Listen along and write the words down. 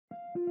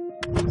Hey,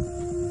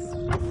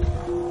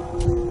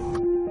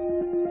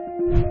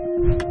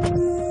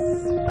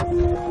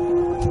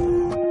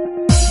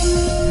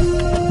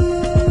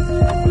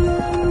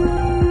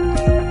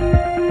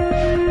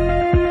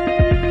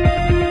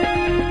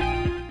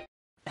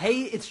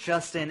 it's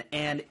Justin,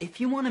 and if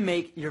you want to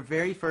make your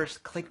very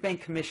first Clickbank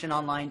commission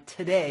online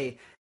today,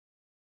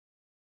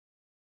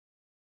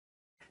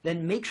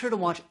 then make sure to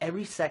watch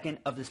every second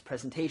of this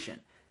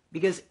presentation,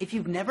 because if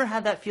you've never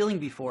had that feeling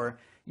before,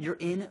 you're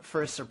in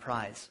for a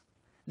surprise.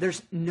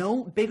 There's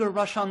no bigger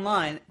rush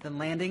online than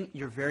landing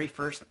your very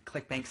first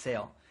Clickbank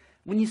sale.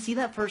 When you see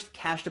that first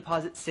cash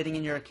deposit sitting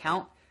in your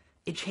account,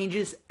 it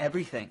changes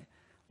everything.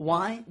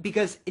 Why?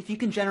 Because if you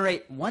can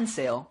generate one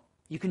sale,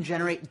 you can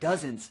generate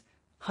dozens,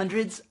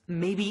 hundreds,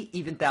 maybe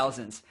even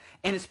thousands.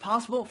 And it's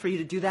possible for you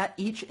to do that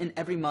each and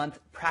every month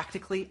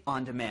practically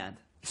on demand.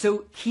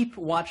 So keep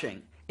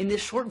watching. In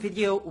this short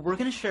video, we're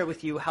going to share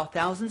with you how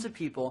thousands of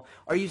people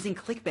are using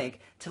Clickbank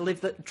to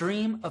live the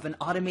dream of an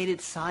automated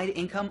side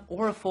income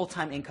or a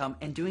full-time income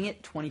and doing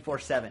it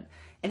 24/7,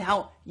 and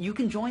how you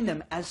can join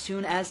them as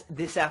soon as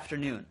this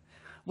afternoon.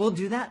 We'll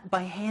do that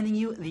by handing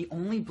you the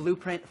only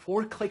blueprint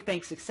for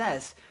Clickbank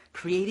success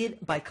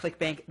created by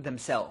Clickbank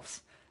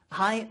themselves.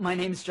 Hi, my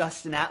name is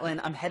Justin Atlin.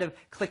 I'm head of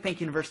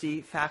Clickbank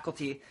University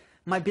faculty.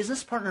 My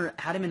business partner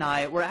Adam and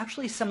I were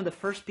actually some of the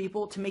first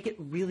people to make it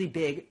really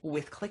big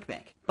with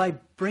Clickbank by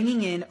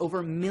bringing in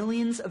over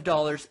millions of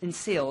dollars in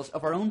sales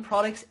of our own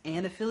products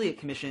and affiliate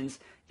commissions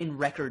in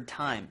record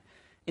time.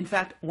 In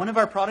fact, one of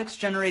our products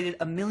generated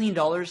 $1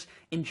 million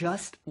in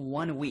just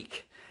 1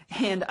 week.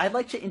 And I'd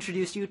like to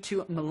introduce you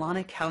to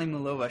Milana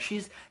Kalimulova.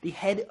 She's the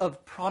head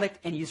of product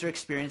and user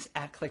experience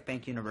at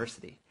Clickbank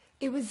University.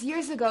 It was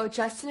years ago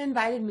Justin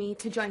invited me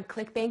to join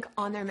Clickbank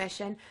on their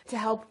mission to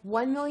help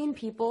 1 million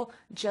people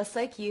just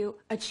like you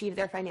achieve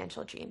their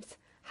financial dreams.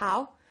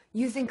 How?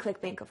 Using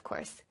Clickbank, of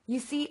course. You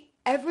see,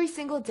 every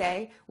single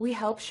day we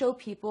help show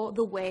people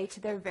the way to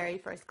their very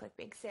first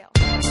Clickbank sale.